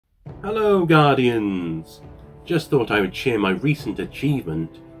Hello Guardians! Just thought I would share my recent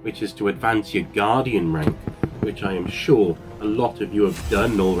achievement, which is to advance your Guardian rank, which I am sure a lot of you have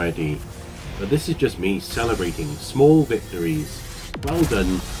done already. But this is just me celebrating small victories. Well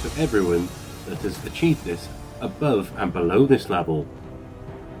done to everyone that has achieved this above and below this level.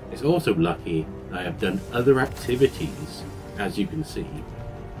 It's also lucky that I have done other activities. As you can see,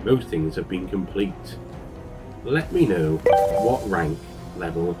 most things have been complete. Let me know what rank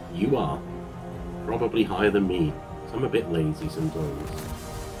level you are. Probably higher than me, so I'm a bit lazy sometimes.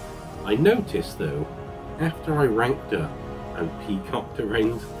 I noticed though, after I ranked up and peacocked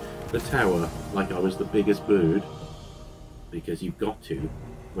around the tower like I was the biggest bird, because you've got to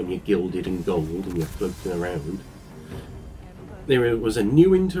when you're gilded and gold and you're floating around, there was a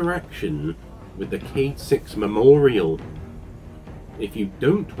new interaction with the K6 Memorial. If you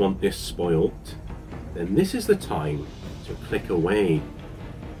don't want this spoilt, then this is the time to click away.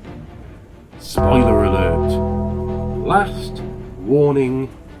 Spoiler alert! Last warning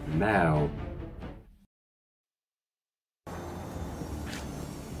now.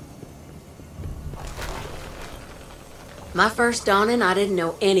 My first dawning, I didn't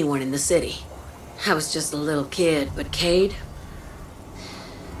know anyone in the city. I was just a little kid, but Cade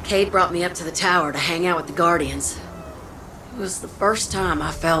brought me up to the tower to hang out with the Guardians. It was the first time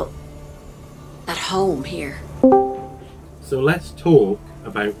I felt at home here. So let's talk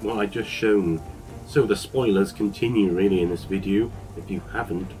about what I just shown. So the spoilers continue really in this video if you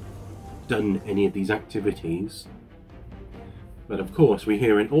haven't done any of these activities. But of course we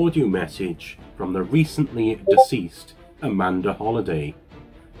hear an audio message from the recently deceased Amanda Holiday,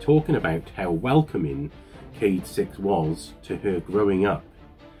 talking about how welcoming Cade 6 was to her growing up,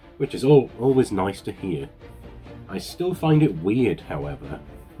 which is always nice to hear. I still find it weird, however,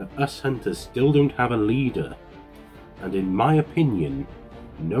 that us hunters still don't have a leader, and in my opinion,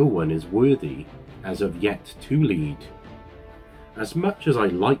 no one is worthy as of yet to lead. As much as I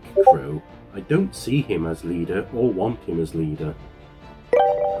like Crow, I don't see him as leader or want him as leader.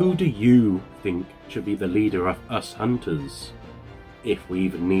 Who do you think should be the leader of us hunters? If we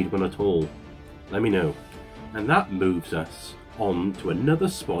even need one at all. Let me know. And that moves us on to another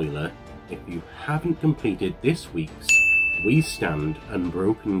spoiler if you haven't completed this week's We Stand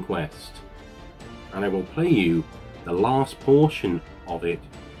Unbroken quest. And I will play you the last portion of it,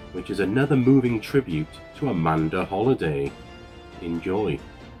 which is another moving tribute to Amanda Holiday. Enjoy.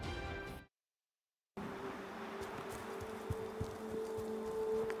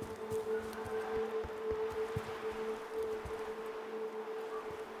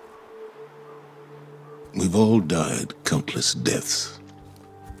 We've all died countless deaths,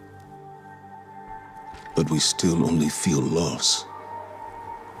 but we still only feel loss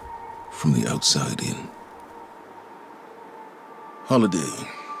from the outside in. Holiday.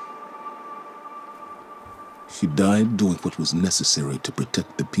 She died doing what was necessary to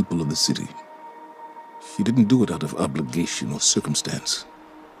protect the people of the city. She didn't do it out of obligation or circumstance.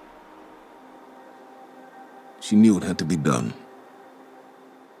 She knew it had to be done,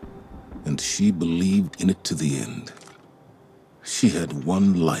 and she believed in it to the end. She had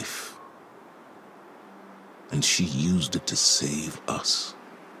one life, and she used it to save us.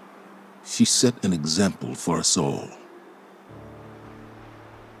 She set an example for us all.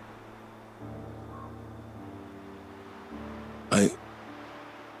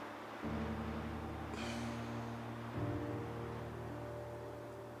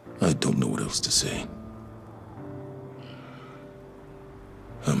 I don't know what else to say.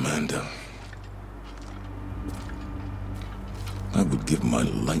 Amanda. I would give my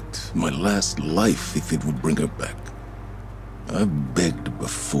last life, if it would bring her back. I've begged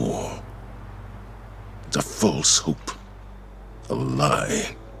before. It's a false hope. A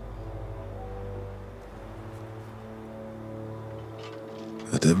lie.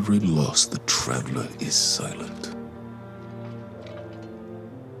 At every loss, the traveler is silent.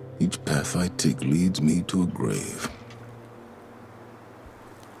 Each path I take leads me to a grave.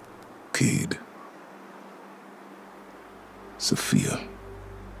 Cade. Sophia.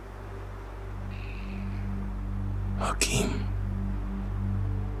 Hakim.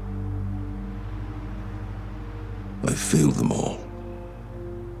 I failed them all.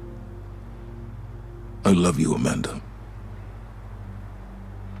 I love you, Amanda.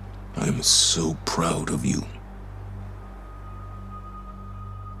 I am so proud of you.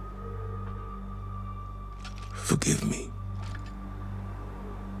 Forgive me.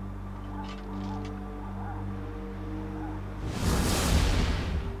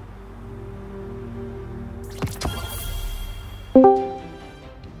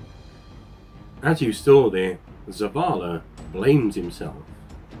 As you saw there, Zavala blames himself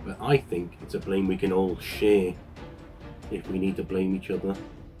but I think it's a blame we can all share if we need to blame each other.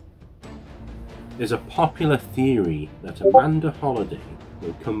 There's a popular theory that Amanda Holliday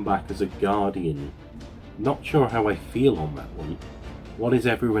will come back as a Guardian. Not sure how I feel on that one. What is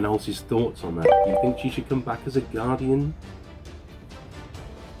everyone else's thoughts on that? Do you think she should come back as a Guardian?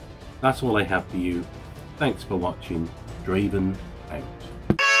 That's all I have for you. Thanks for watching. Draven out.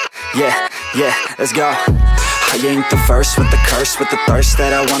 Yeah, let's go. I ain't the first with the curse, with the thirst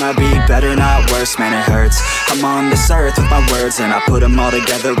that I wanna be better, not worse, man it hurts. I'm on this earth with my words and I put them all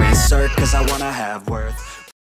together, insert, cause I wanna have worth.